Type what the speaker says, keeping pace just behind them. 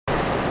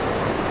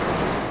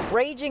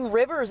Raging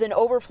rivers and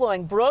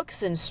overflowing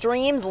brooks and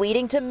streams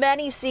leading to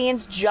many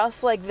scenes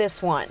just like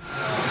this one.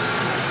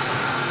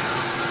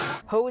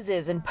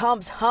 Hoses and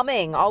pumps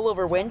humming all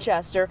over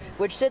Winchester,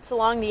 which sits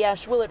along the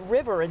Ashwillet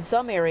River in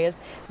some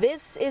areas.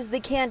 This is the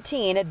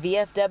canteen at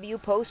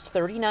VFW Post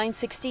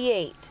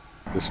 3968.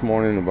 This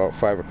morning about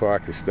 5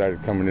 o'clock it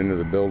started coming into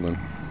the building,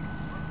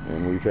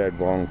 and we've had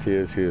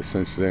volunteers here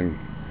since then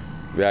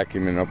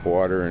vacuuming up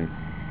water and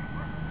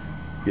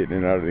getting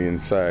it out of the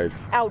inside.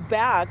 Out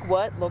back,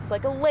 what looks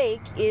like a lake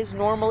is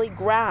normally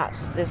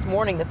grass. This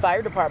morning, the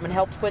fire department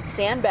helped put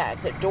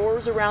sandbags at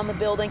doors around the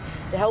building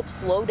to help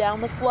slow down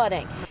the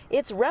flooding.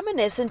 It's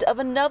reminiscent of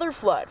another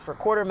flood for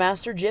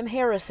Quartermaster Jim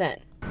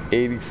Harrison.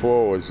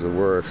 84 was the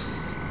worst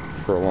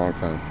for a long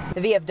time.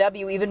 The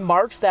VFW even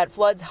marks that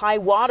flood's high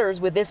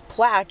waters with this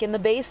plaque in the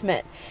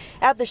basement.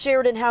 At the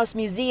Sheridan House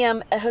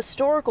Museum, a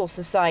historical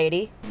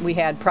society. We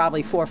had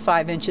probably 4 or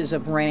 5 inches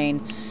of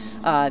rain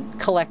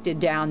collected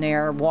down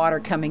there, water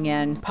coming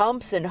in.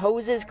 Pumps and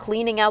hoses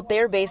cleaning out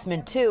their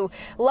basement too.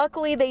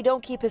 Luckily, they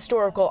don't keep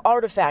historical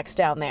artifacts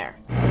down there.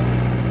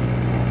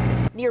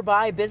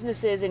 Nearby,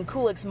 businesses in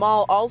Kulik's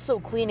Mall also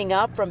cleaning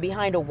up from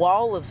behind a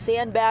wall of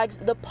sandbags,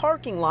 the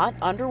parking lot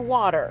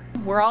underwater.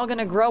 We're all going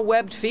to grow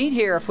webbed feet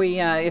here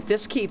if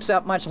this keeps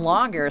up much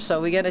longer. So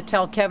we got to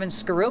tell Kevin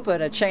Skarupa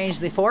to change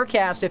the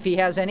forecast if he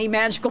has any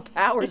magical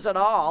powers at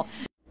all.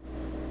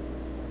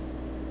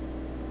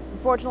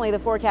 Unfortunately, the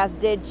forecast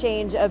did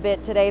change a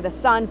bit today. The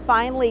sun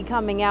finally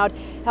coming out,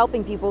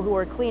 helping people who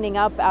are cleaning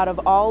up out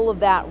of all of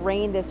that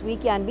rain this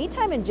weekend.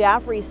 Meantime, in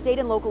Jaffrey, state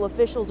and local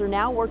officials are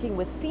now working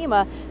with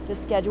FEMA to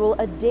schedule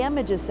a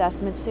damage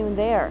assessment soon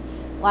there.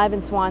 Live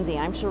in Swansea,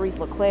 I'm Charisse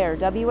LeClaire,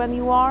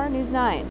 WMUR News 9.